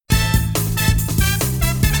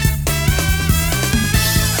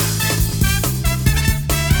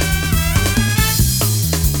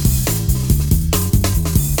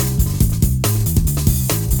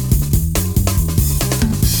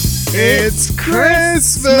It's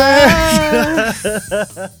Christmas!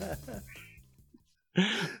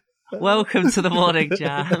 Welcome to the Morning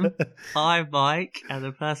Jam. I'm Mike, and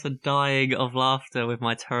the person dying of laughter with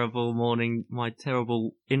my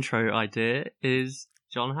terrible intro idea is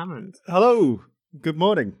John Hammond. Hello. Good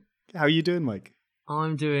morning. How are you doing, Mike?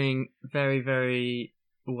 I'm doing very, very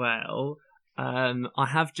well. I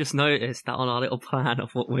have just noticed that on our little plan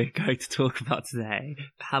of what we're going to talk about today,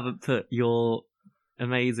 I haven't put your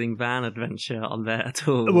amazing van adventure on there at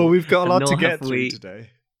all. Well, we've got a lot to get through today.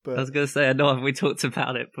 But... I was going to say, nor have we talked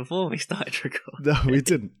about it before we started recording. No, we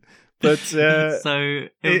didn't. But so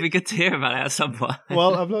it would be good to hear about it at some point.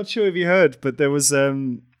 Well, I'm not sure if you heard, but there was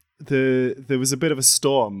there was a bit of a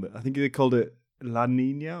storm. I think they called it La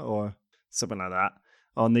Nina or something like that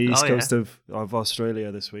on the east coast of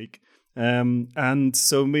Australia this week. And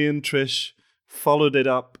so me and Trish followed it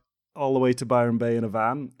up all the way to Byron Bay in a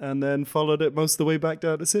van, and then followed it most of the way back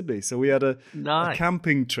down to Sydney. So we had a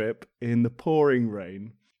camping trip in the pouring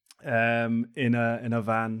rain, in a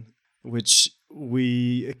van, which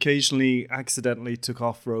we occasionally accidentally took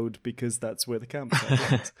off road because that's where the campsite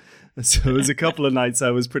was. So it was a couple of nights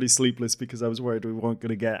I was pretty sleepless because I was worried we weren't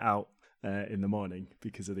going to get out in the morning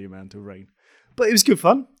because of the amount of rain. But it was good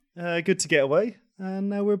fun, good to get away, and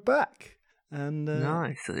now we're back. And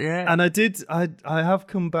nice, yeah. And I have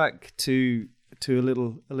come back to a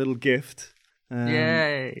little gift.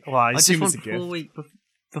 Yay! Well, I assume it's a gift.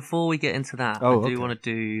 Before we get into that, I do want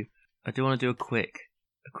to do a quick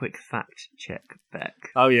fact check, Beck.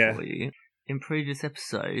 Oh yeah. For you. In previous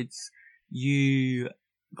episodes, you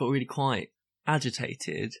got really quite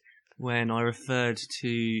agitated when I referred to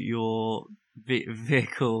your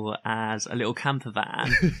vehicle as a little camper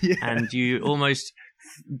van, yeah. And you almost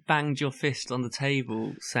banged your fist on the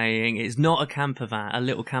table saying it's not a camper van, a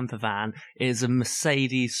little camper van, it's a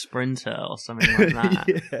Mercedes Sprinter or something like that.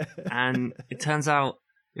 Yeah. And it turns out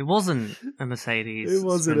it wasn't a Mercedes. It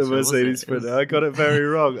wasn't Sprinter, a Mercedes Sprinter. I got it very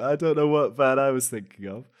wrong. I don't know what van I was thinking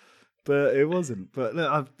of, but it wasn't. But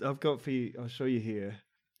look, I've got for you. I'll show you here.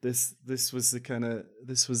 This was the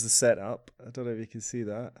setup. I don't know if you can see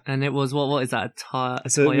that. And it was what is that?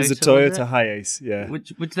 So it was a Toyota Hiace, yeah.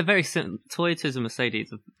 Which they're very Toyotas and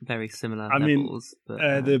Mercedes are very similar levels.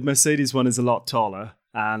 levels. The Mercedes one is a lot taller,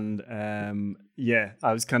 and I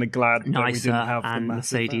was kind of glad that we didn't have the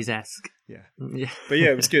Mercedes-esque. Yeah, but yeah,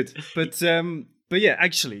 it was good. But yeah,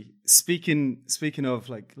 actually, speaking of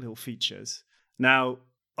like little features. Now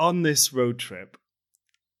on this road trip,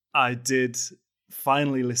 I did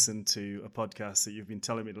finally listen to a podcast that you've been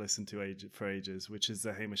telling me to listen to for ages, which is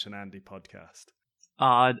the Hamish and Andy podcast.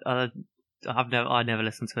 I never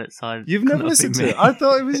listened to it, so you've never listened to it. I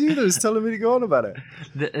thought it was you that was telling me to go on about it.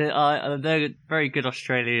 They're very good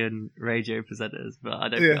Australian radio presenters, but I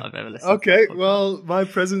don't think I've ever listened. Okay, to well, my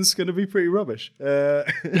present's going to be pretty rubbish. Do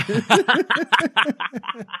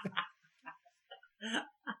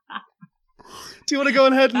you want to go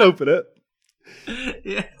ahead and open it?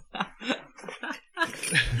 Yeah.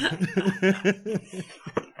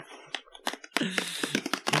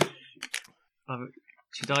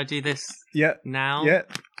 Should I do this? Yeah. Now? Yeah.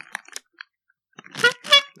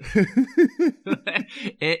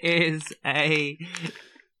 It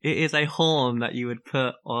is a horn that you would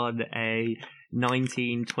put on a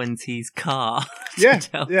 1920s car to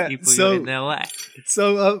tell people you're in their way.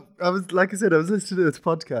 So I was listening to this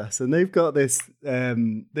podcast, and they've got this.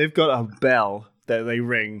 They've got a bell that they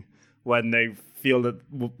ring when they feel that,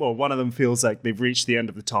 well, one of them feels like they've reached the end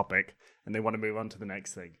of the topic and they want to move on to the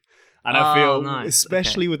next thing. And I feel,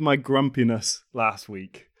 especially with my grumpiness last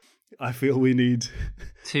week, I feel we need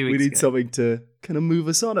 2 weeks ago. Something to kind of move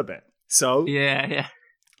us on a bit. So yeah,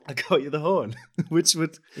 I got you the horn, which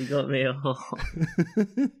would you got me a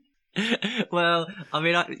horn. Well, I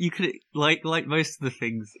mean, you could like most of the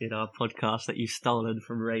things in our podcast that you've stolen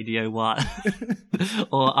from Radio 1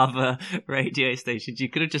 or other radio stations. You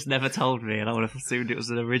could have just never told me, and I would have assumed it was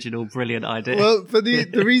an original, brilliant idea. Well, but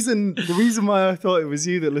the reason why I thought it was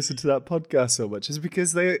you that listened to that podcast so much is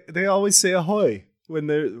because they always say ahoy when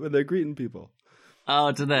they're greeting people.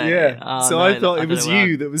 Oh, do they? Yeah. Oh, so no, I thought it was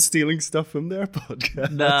you that was stealing stuff from their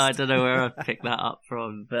podcast. No, I don't know where I picked that up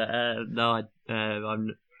from, but no,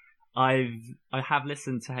 I have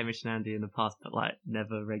listened to Hamish and Andy in the past, but like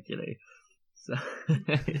never regularly. So,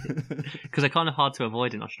 because they're kind of hard to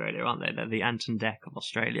avoid in Australia, aren't they? They're the Anton Deck of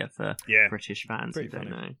Australia for British fans who don't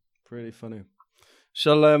know. Pretty funny.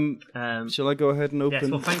 Shall I go ahead and open? Yes.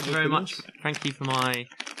 Well, thank you very much. Thank you for my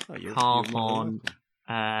car horn,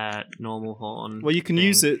 normal horn. Well, you can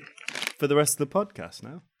use it for the rest of the podcast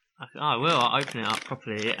now. I will. I'll open it up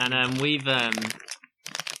properly, and we've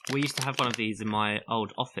we used to have one of these in my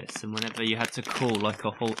old office, and whenever you had to call like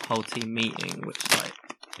a whole team meeting, which like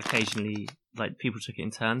occasionally like people took it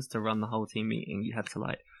in turns to run the whole team meeting, you had to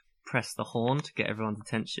like press the horn to get everyone's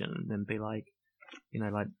attention, and then be like,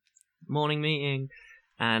 like morning meeting,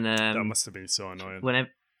 and that must have been so annoying.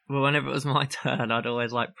 Whenever it was my turn, I'd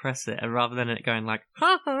always like press it, and rather than it going like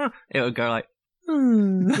ha ha, it would go like.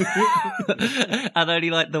 And only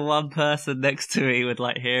like the one person next to me would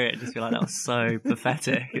like hear it and just be like, that was so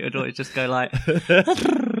pathetic. It would always just go like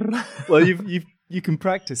well, you can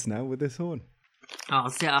practice now with this horn. I'll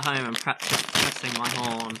sit at home and practice pressing my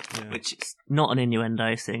horn, which is not an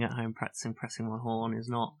innuendo. Sitting at home pressing my horn is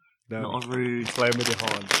not a rude. Playing with your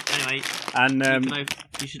horn. Anyway, and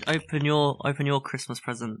you should open your Christmas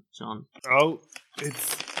present, John. Oh,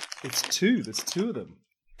 it's two. There's two of them.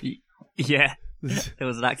 Yeah. It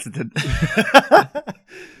was an accident.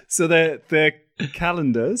 So they're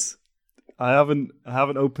calendars. I haven't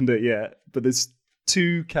opened it yet, but there's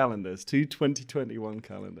two calendars, two 2021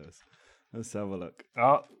 calendars. Let's have a look.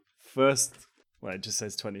 First, it just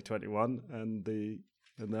says 2021 and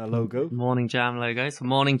their logo. Morning Jam logo. So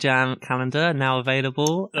Morning Jam calendar now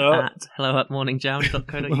available at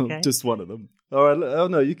hello@morningjam.co.uk. Just one of them. All right. Oh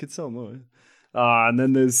no, you could sell more. And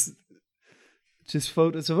then there's just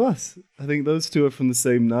photos of us. I think those two are from the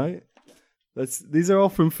same night. These are all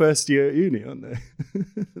from first year at uni, aren't they?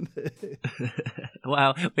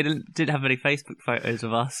 Well, we didn't have any Facebook photos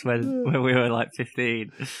of us when we were like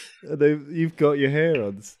 15. You've got your hair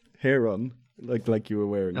on, like you were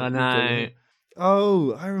wearing. I know.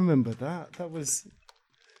 Oh, I remember that. That was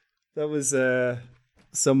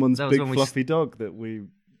someone's big fluffy dog that we.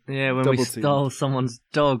 Yeah, when we stole someone's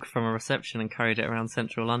dog from a reception and carried it around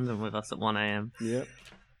central London with us at 1 a.m. Yep.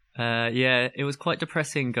 Yeah, it was quite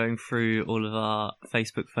depressing going through all of our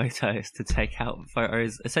Facebook photos to take out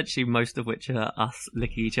photos, essentially most of which are us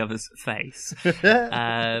licking each other's face.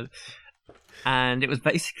 And it was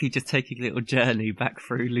basically just taking a little journey back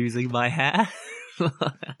through losing my hair.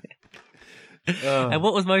 And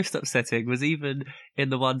what was most upsetting was even in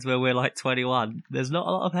the ones where we're like 21, there's not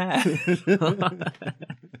a lot of hair.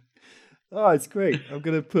 Oh, it's great. I'm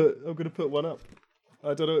gonna put one up.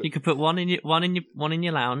 I don't know. You could put one in your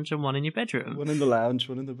lounge and one in your bedroom. One in the lounge,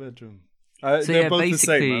 one in the bedroom. They're both the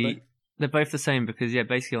same, aren't they? They're both the same because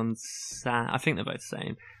basically I think they're both the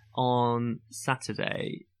same. On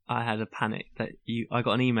Saturday, I had a panic that I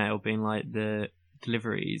got an email being like the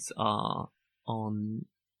deliveries are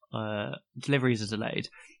delayed,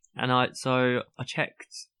 and I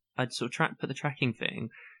checked. I'd sort of put the tracking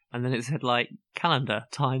thing. And then it said like calendar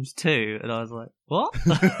 ×2, and I was like, what?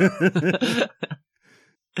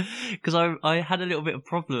 Because I had a little bit of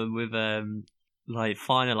problem with like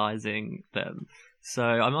finalising them, so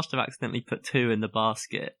I must have accidentally put 2 in the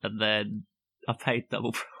basket, and then I paid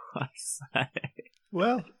double price.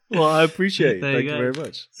 Well, I appreciate it. Thank you very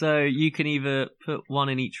much. So you can either put one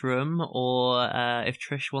in each room, or if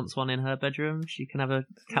Trish wants one in her bedroom, she can have a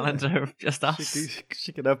calendar of just us.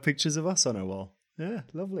 She can have pictures of us on her wall. Yeah,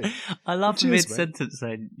 lovely. I love mid-sentence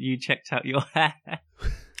saying, you checked out your hair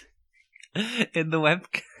in the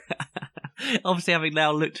webcam. Obviously, having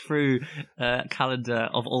now looked through a calendar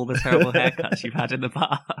of all the terrible haircuts you've had in the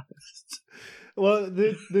past. Well,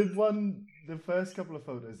 the first couple of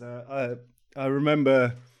photos, I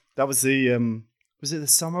remember that was was it the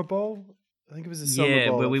summer ball? I think it was the summer ball.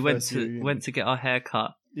 Yeah, where we went to get our hair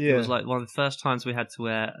cut. Yeah. It was like one of the first times we had to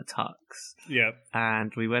wear a tux. Yeah.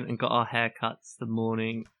 And we went and got our haircuts the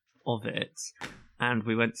morning of it. And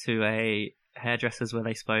we went to a hairdresser's where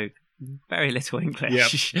they spoke very little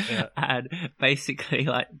English. Yep. Yeah. And basically,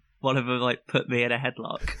 like, one of them like put me in a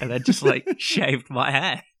headlock and then just like shaved my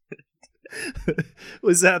hair.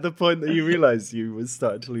 Was that the point that you realised you were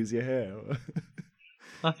starting to lose your hair?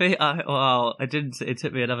 I think I didn't. It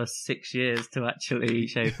took me another 6 years to actually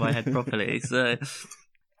shave my head properly. So,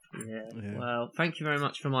 yeah. Well, thank you very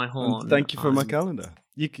much for my horn. And thank you for my calendar.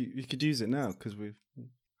 You could use it now because we've.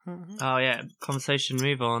 Oh yeah, conversation.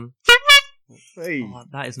 Move on. Hey. Oh,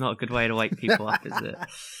 that is not a good way to wake people up, is it?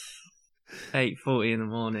 8:40 in the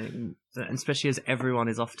morning, and especially as everyone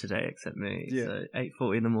is off today except me. Yeah. So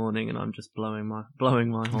 8:40 in the morning, and I'm just blowing my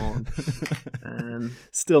horn.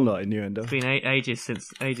 Still not innuendo. It's been ages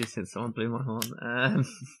since someone blew my horn.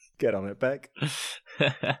 Get on it, Beck.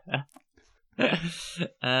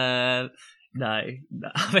 No.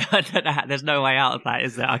 I mean, I don't know. There's no way out of that,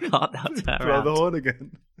 is there? I can't now turn blow around. the horn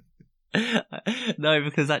again. No,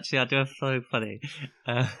 because actually I do have something funny.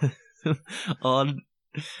 On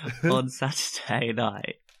Saturday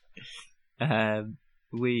night, was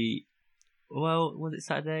it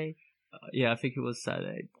Saturday? Yeah, I think it was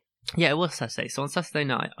Saturday. Yeah, it was Saturday. So on Saturday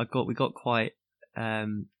night, we got quite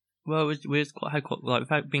well,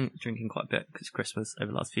 without being drinking quite a bit because Christmas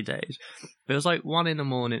over the last few days. But it was like 1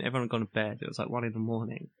 a.m. Everyone had gone to bed. It was like 1 a.m,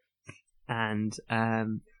 and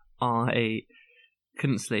I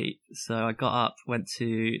couldn't sleep, so I got up, went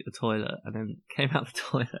to the toilet, and then came out the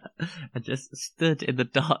toilet and just stood in the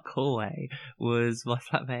dark hallway was my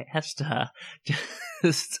flatmate Hester,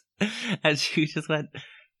 and she just went, "Do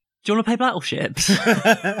you want to play Battleships?"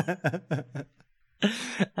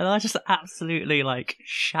 And I just absolutely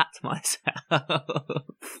shat myself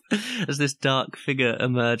as this dark figure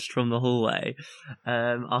emerged from the hallway,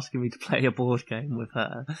 asking me to play a board game with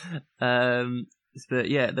her. But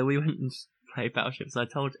yeah, then we went and played Battleships. I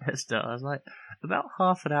told Esther, I was like, about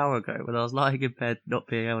half an hour ago when I was lying in bed not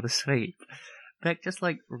being able to sleep, Beck just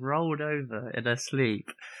rolled over in her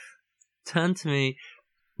sleep, turned to me,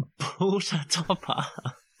 pulled her top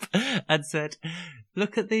up, and said,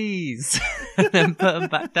 "Look at these," and then put them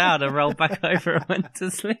back down and rolled back over and went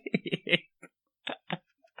to sleep.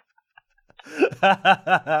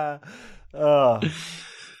 Oh,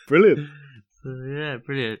 brilliant. So, yeah,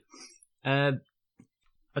 brilliant.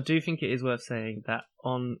 I do think it is worth saying that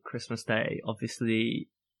on Christmas Day, obviously,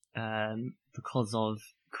 because of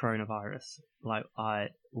coronavirus,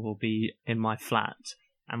 I will be in my flat,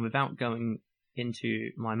 and without going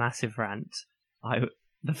into my massive rant,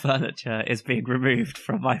 the furniture is being removed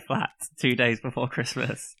from my flat 2 days before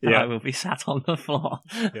Christmas, and I will be sat on the floor.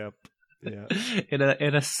 Yep. Yeah.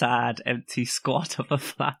 in a sad, empty squat of a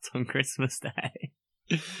flat on Christmas Day.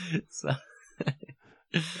 So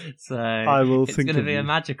I will it's think going to of be you. a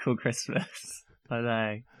magical Christmas. I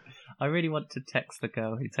know. I really want to text the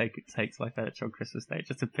girl who takes my furniture on Christmas Day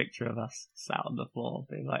just a picture of us sat on the floor,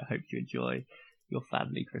 being like, "Hope you enjoy your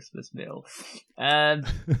family Christmas meal."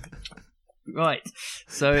 Right.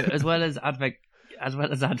 So as well as advent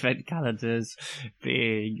calendars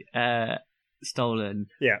being stolen,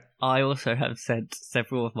 Yeah. I also have sent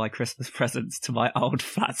several of my Christmas presents to my old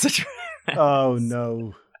flat's address. Oh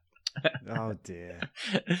no. Oh dear.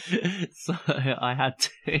 So I had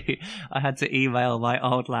to email my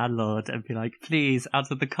old landlord and be like, "Please, out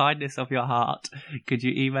of the kindness of your heart, could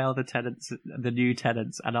you email the new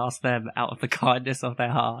tenants, and ask them out of the kindness of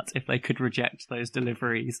their heart if they could reject those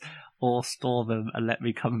deliveries or store them and let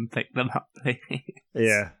me come and pick them up, please?"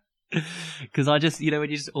 Yeah. Because I just, when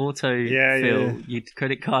you just auto fill your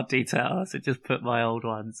credit card details, it just put my old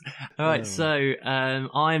ones. All right, so I've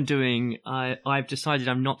decided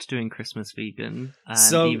I'm not doing Christmas vegan,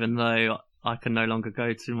 even though I can no longer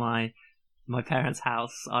go to my parents'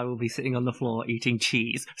 house, I will be sitting on the floor eating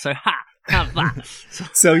cheese. So have that.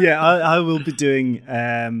 So yeah, I will be doing.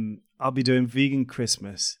 I'll be doing vegan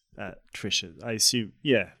Christmas at Trisha. I assume,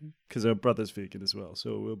 because her brother's vegan as well,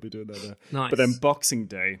 so we'll be doing that. Nice. But then Boxing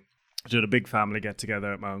Day, I did a big family get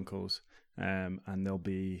together at my uncle's, and there'll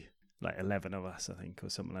be 11 of us, I think, or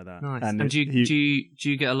something like that. Nice. And do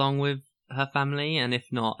you get along with her family? And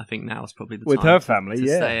if not, I think now is probably the time with her family. to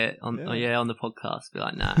say it on the podcast. Be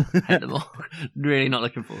like, nah, hate them all. Really not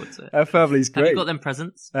looking forward to it. Her family's great. Have you got them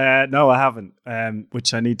presents? No, I haven't.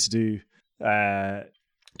 Which I need to do.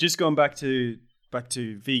 Just going back to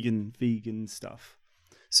vegan stuff.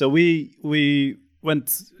 So we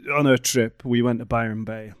went on a trip. We went to Byron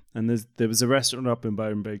Bay, and there was a restaurant up in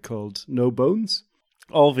Byron Bay called No Bones,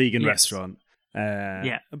 all vegan restaurant.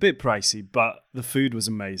 A bit pricey, but the food was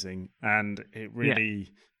amazing, and it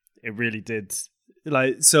really did.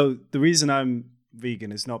 So the reason I'm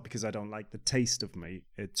vegan is not because I don't like the taste of meat;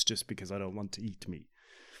 it's just because I don't want to eat meat.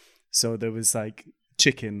 So there was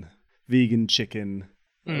vegan chicken.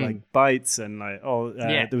 Bites and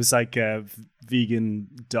there was vegan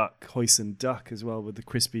duck, hoisin duck as well with the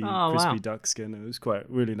crispy duck skin. It was quite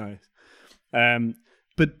really nice.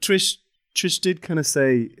 But Trish did kind of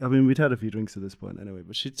say, I mean, we'd had a few drinks at this point anyway,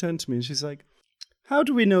 but she turned to me and she's like, "How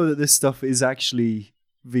do we know that this stuff is actually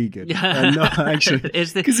vegan?" Yeah. And not actually,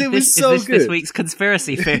 because it was so good. This week's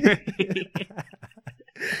conspiracy theory.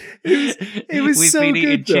 it was We've so been good,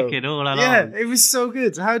 eating though. chicken all along. Yeah, it was so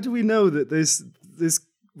good. How do we know that this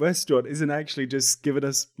restaurant isn't actually just giving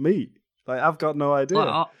us meat? I've got no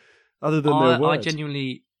idea. Other than their words.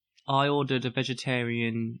 I ordered a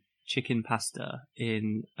vegetarian chicken pasta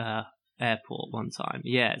in airport one time.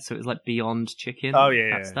 Yeah, so it was Beyond Chicken. Oh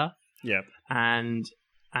yeah, stuff. Yeah. And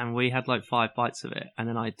we had 5 bites of it, and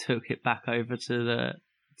then I took it back over to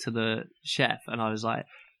the chef, and I was like,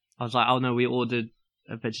 "Oh no, we ordered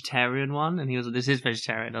a vegetarian one," and he was like, "This is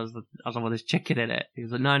vegetarian." I was like, "Well, there's chicken in it." He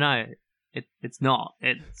was like, "No, it's not.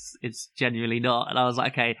 It's genuinely not." And I was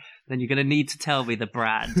like, "Okay, then you're going to need to tell me the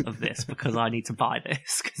brand of this because I need to buy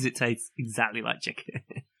this because it tastes exactly like chicken."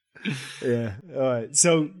 Yeah. All right.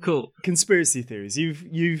 So Cool. Conspiracy theories.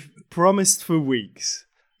 You've promised for weeks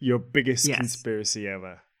your biggest Yes. conspiracy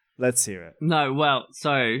ever. Let's hear it. No, well,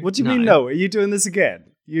 so... What do you mean no? Are you doing this again?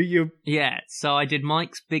 You Yeah, so I did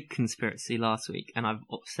Mike's big conspiracy last week, and I've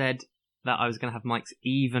said that I was going to have Mike's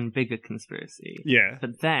even bigger conspiracy. Yeah.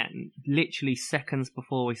 But then, literally seconds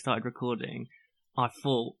before we started recording, I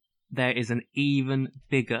thought there is an even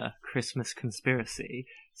bigger Christmas conspiracy.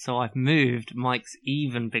 So I've moved Mike's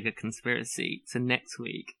even bigger conspiracy to next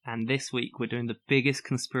week, and this week we're doing the biggest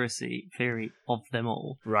conspiracy theory of them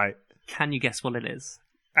all. Right. Can you guess what it is?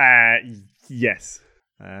 Yes.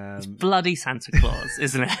 It's bloody Santa Claus,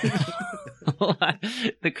 isn't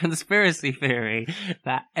it? The conspiracy theory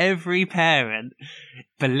that every parent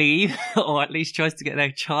believe, or at least tries to get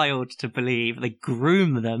their child to believe, they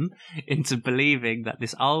groom them into believing that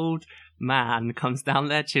this old man comes down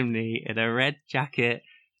their chimney in a red jacket,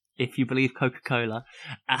 if you believe Coca-Cola,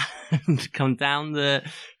 and come down the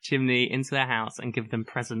chimney into their house and give them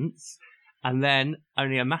presents. And then,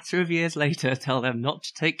 only a matter of years later, tell them not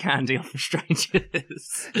to take candy off of strangers.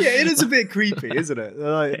 Yeah, it is a bit creepy, isn't it?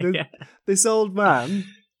 Like, this old man,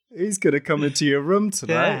 he's going to come into your room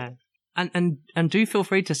tonight. Yeah. And do feel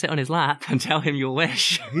free to sit on his lap and tell him your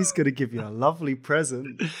wish. He's going to give you a lovely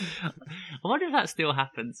present. I wonder if that still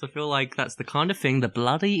happens. I feel like that's the kind of thing the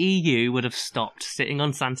bloody EU would have stopped, sitting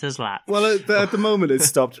on Santa's lap. Well, at the moment, it's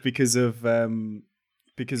stopped because of COVID.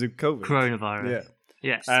 Coronavirus. Yeah.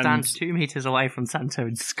 Yeah, stand 2 meters away from Santa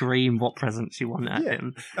and scream what presents you want at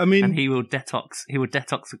him. I mean, and he will detox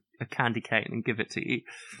a candy cane and give it to you.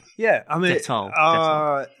 Yeah, I mean, Dettol.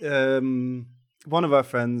 One of our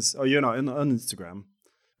friends, you're not on Instagram,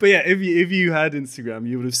 but yeah, if you had Instagram,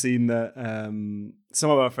 you would have seen that some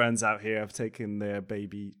of our friends out here have taken their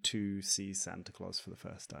baby to see Santa Claus for the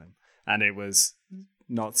first time, and it was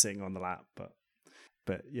not sitting on the lap,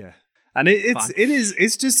 but yeah, and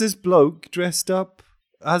it's just this bloke dressed up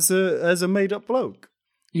as a made up bloke.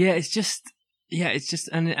 Yeah, it's just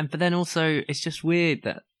but then also it's just weird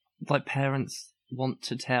that like parents want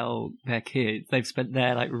to tell their kids they've spent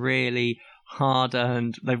their like really hard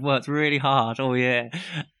earned, they've worked really hard all year,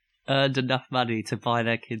 earned enough money to buy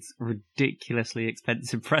their kids ridiculously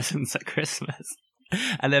expensive presents at Christmas,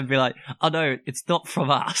 and then be like, oh no, it's not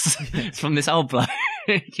from us, it's from this old bloke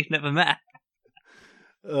you've never met.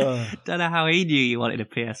 Don't know how he knew you wanted a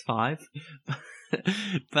PS5.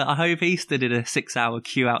 But I hope he stood in a 6-hour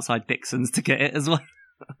queue outside Dixon's to get it as well.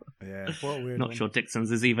 Yeah, what a weird Not one. sure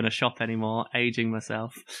Dixon's is even a shop anymore. Aging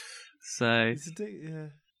myself. So is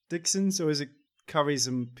it Dixon's, or is it Curry's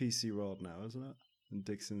and PC Road now, isn't it? And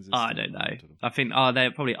Dixon's. I don't know. I think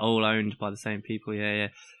they're probably all owned by the same people. Yeah.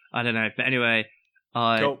 I don't know, but anyway,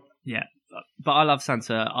 yeah. But I love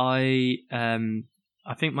Santa. I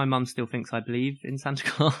think my mum still thinks I believe in Santa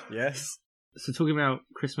Claus. Yes. So talking about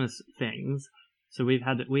Christmas things. So there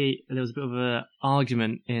was a bit of an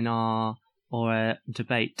argument or a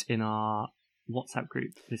debate in our WhatsApp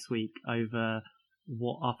group this week over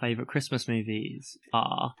what our favourite Christmas movies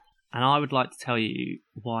are. And I would like to tell you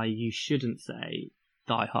why you shouldn't say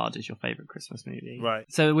Die Hard is your favourite Christmas movie. Right.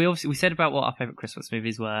 So we said about what our favourite Christmas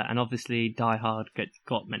movies were, and obviously Die Hard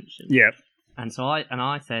got mentioned. Yep. And so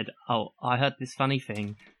I said, I heard this funny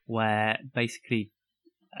thing where basically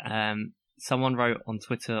someone wrote on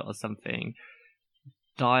Twitter or something,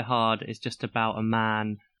 Die Hard is just about a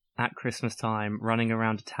man at Christmas time running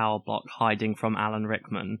around a tower block hiding from Alan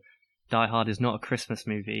Rickman. Die Hard is not a Christmas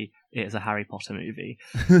movie, it is a Harry Potter movie,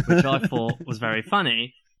 which I thought was very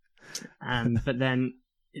funny. But then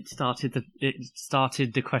it started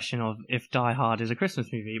the question of if Die Hard is a Christmas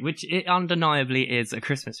movie, which it undeniably is a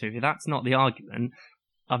Christmas movie. That's not the argument.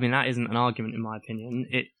 I mean, that isn't an argument in my opinion.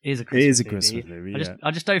 It is a Christmas movie. It is a Christmas movie,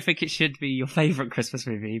 I just don't think it should be your favourite Christmas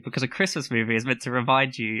movie, because a Christmas movie is meant to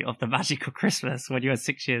remind you of the magic of Christmas when you were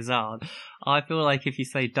 6 years old. I feel like if you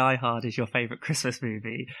say Die Hard is your favourite Christmas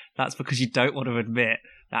movie, that's because you don't want to admit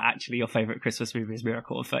that actually your favourite Christmas movie is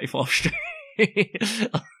Miracle on 34th Street.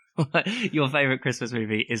 Your favourite Christmas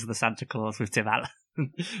movie is The Santa Claus with Tim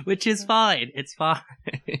Allen, which is fine. It's fine.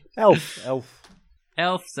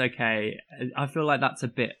 Elf's okay. I feel like that's a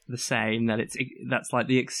bit the same. That's like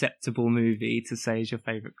the acceptable movie to say is your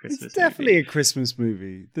favourite Christmas movie. It's definitely a Christmas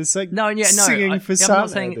movie. There's singing for Santa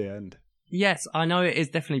at the end. Yes, I know it is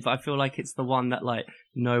definitely, but I feel like it's the one that like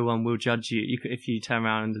no one will judge you if you turn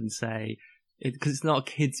around and say it, because it's not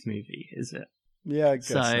a kids movie, is it? Yeah, I guess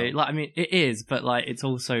so. Like, I mean, it is, but like it's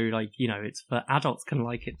also like, you know, it's for adults can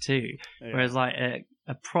like it too. Yeah. Whereas like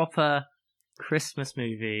a proper Christmas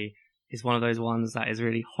movie is one of those ones that is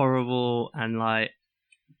really horrible and like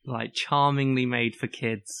charmingly made for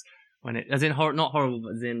kids, when it, as in not horrible,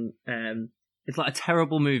 but as in it's like a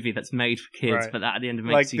terrible movie that's made for kids, but that at the end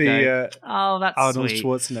makes like you go, "Oh, that's Arnold sweet."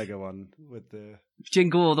 Schwarzenegger one with the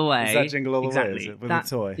Jingle All the Way. Is that Jingle All the exactly. Way? Is it with a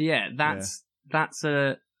toy? Yeah, that's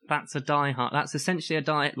a Die Hard. That's essentially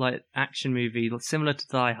a action movie similar to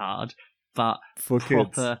Die Hard, but for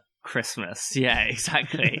proper kids. Christmas. Yeah,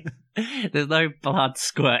 exactly. There's no blood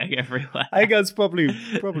squirting everywhere. I think that's probably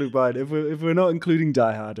fine. If we're not including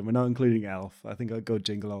Die Hard and we're not including Elf, I think I'd go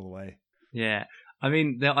Jingle All the Way. Yeah. I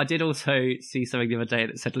mean, I did also see something the other day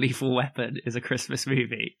that said Lethal Weapon is a Christmas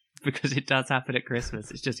movie because it does happen at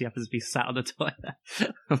Christmas. It's just he happens to be sat on the toilet.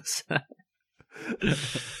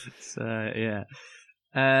 so yeah.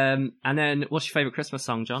 And then, what's your favourite Christmas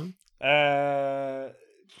song, John?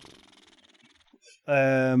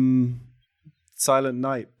 Silent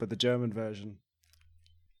Night, but the German version.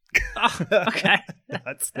 Oh, okay.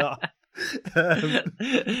 That's not.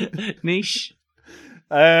 Niche.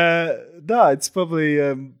 No, it's probably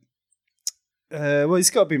well, it's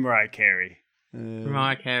got to be Mariah Carey.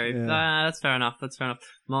 Mariah Carey. Yeah. That's fair enough.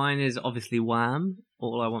 Mine is obviously Wham!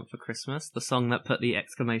 All I Want for Christmas, the song that put the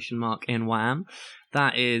exclamation mark in Wham!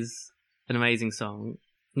 That is an amazing song.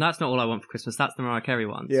 And that's not All I Want for Christmas. That's the Mariah Carey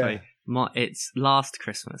one. Yeah. So it's Last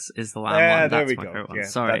Christmas is the Wham! Yeah, one. there That's we my go. favorite one. Yeah,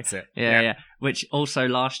 Sorry. that's it. Yeah. Which also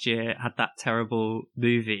last year had that terrible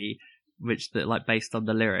movie, based on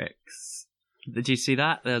the lyrics. Did you see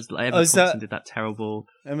that? There's Emma Thompson did that terrible.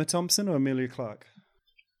 Emma Thompson or Emilia Clarke?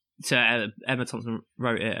 So Emma Thompson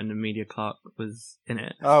wrote it, and Emilia Clarke was in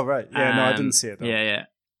it. Oh right, yeah. No, I didn't see it though. Yeah.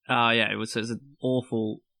 Oh yeah, it was an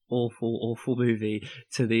awful movie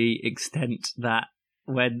to the extent that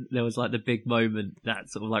when there was like the big moment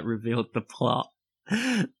that sort of like revealed the plot,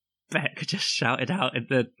 Beck just shouted out in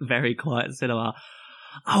the very quiet cinema,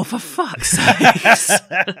 "Oh, for fuck's sake!"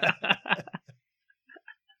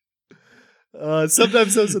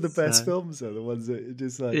 Sometimes those are the best films, though. The ones that are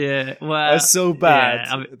just like are so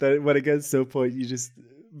bad that when it gets to a point, you just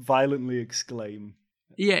violently exclaim.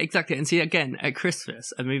 Yeah, exactly. And see, again, at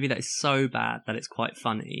Christmas, a movie that is so bad that it's quite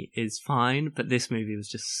funny is fine, but this movie was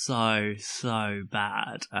just so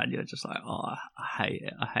bad, and you're just like, oh, I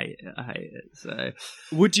hate it. So,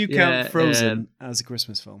 would you count Frozen as a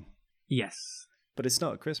Christmas film? Yes, but it's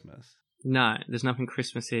not at Christmas. No, there's nothing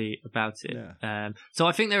Christmassy about it. Yeah. So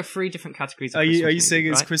I think there are 3 different categories. Are you saying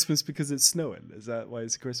it's Christmas because it's snowing? Is that why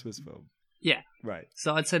it's a Christmas film? Yeah. Right.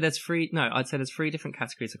 So I'd say there's 3 different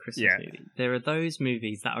categories of Christmas movies. There are those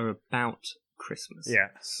movies that are about Christmas. Yeah.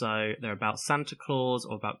 So they're about Santa Claus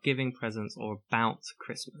or about giving presents or about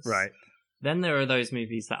Christmas. Right. Then there are those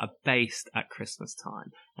movies that are based at Christmas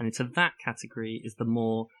time. And into that category is the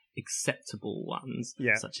more acceptable ones,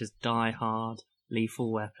 such as Die Hard,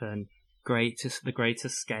 Lethal Weapon, The Great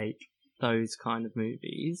Escape, those kind of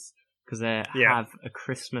movies, because they have a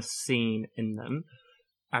Christmas scene in them.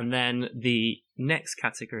 And then the next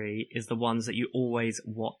category is the ones that you always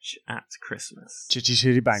watch at Christmas. Chitty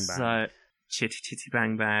Chitty Bang Bang. So, Chitty Chitty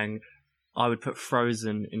Bang Bang. I would put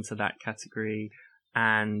Frozen into that category,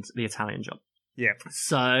 and The Italian Job. Yeah.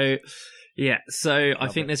 So, I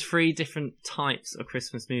think there's 3 different types of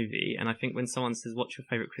Christmas movie, and I think when someone says, what's your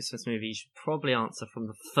favourite Christmas movie, you should probably answer from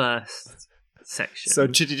the first section. So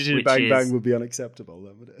Chitty Chitty Bang Bang would be unacceptable,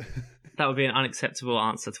 then, would it? That would be an unacceptable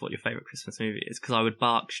answer to what your favourite Christmas movie is, because I would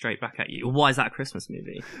bark straight back at you. Why is that a Christmas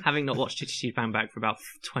movie? Having not watched Chitty Chitty Bang Bang for about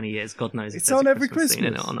 20 years, God knows if it's there's on a every Christmas scene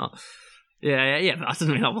in Christmas it or not. Yeah, but that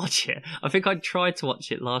doesn't mean I watch it. I think I tried to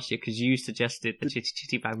watch it last year because you suggested the Chitty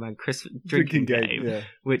Chitty Bang Bang Christmas drinking game,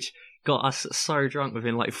 which got us so drunk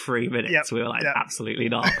within like 3 minutes. We were like, absolutely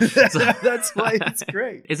not. So, that's why it's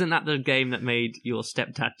great. Isn't that the game that made your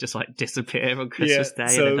stepdad just like disappear on Christmas Day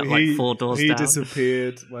so and end up like 4 doors down? He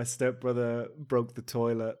disappeared. My stepbrother broke the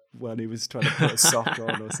toilet when he was trying to put a sock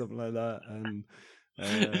on or something like that, and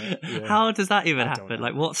how does that even happen?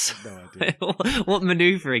 Like, no idea. What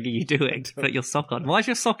manoeuvring are you doing to put your sock on? Why is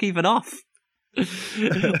your sock even off?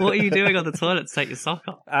 What are you doing on the toilet to take your sock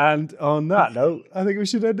off? And on that note, I think we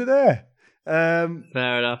should end it there.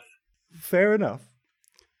 Fair enough. Fair enough.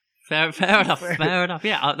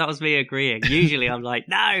 Yeah, that was me agreeing. Usually I'm like,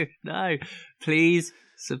 no, please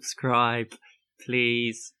subscribe.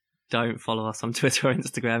 Please don't follow us on Twitter or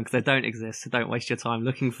Instagram because they don't exist, so don't waste your time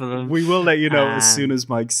looking for them. We will let you know as soon as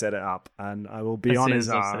Mike set it up, and I will be on his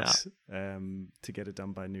arse to get it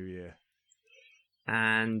done by New Year.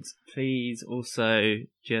 And please also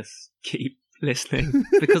just keep listening,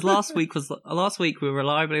 because last week we were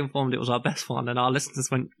reliably informed it was our best one, and our listeners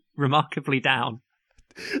went remarkably down.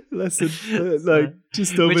 Listen,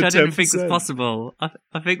 just over 10%. Which I didn't think was possible.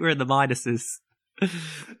 I think we're in the minuses.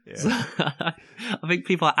 Yeah. So, I think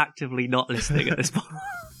people are actively not listening at this point.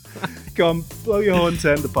 Go on, blow your horn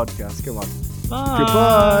to end the podcast. Come on.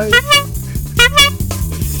 Bye. Goodbye.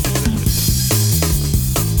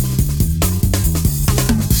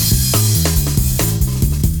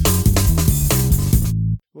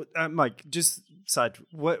 Mike, just side.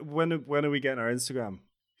 When are we getting our Instagram?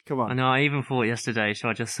 Come on. I know. I even thought yesterday, should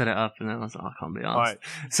I just set it up? And then I was like, I can't be asked.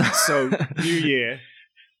 All right. So New Year,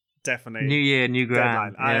 definitely. New Year, new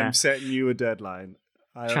grand. Deadline. I am setting you a deadline.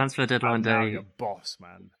 Transfer deadline day. I'm now your boss,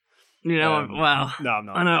 man. You know, well, no, I'm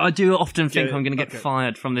not. I know. I do often think I'm going to get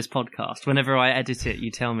fired from this podcast. Whenever I edit it,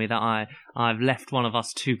 you tell me that I've left one of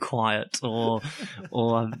us too quiet, or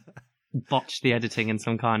botched the editing in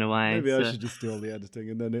some kind of way. Maybe I should just do all the editing,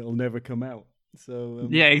 and then it'll never come out. So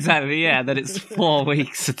yeah, exactly. Yeah, that it's 4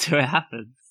 weeks until it happens.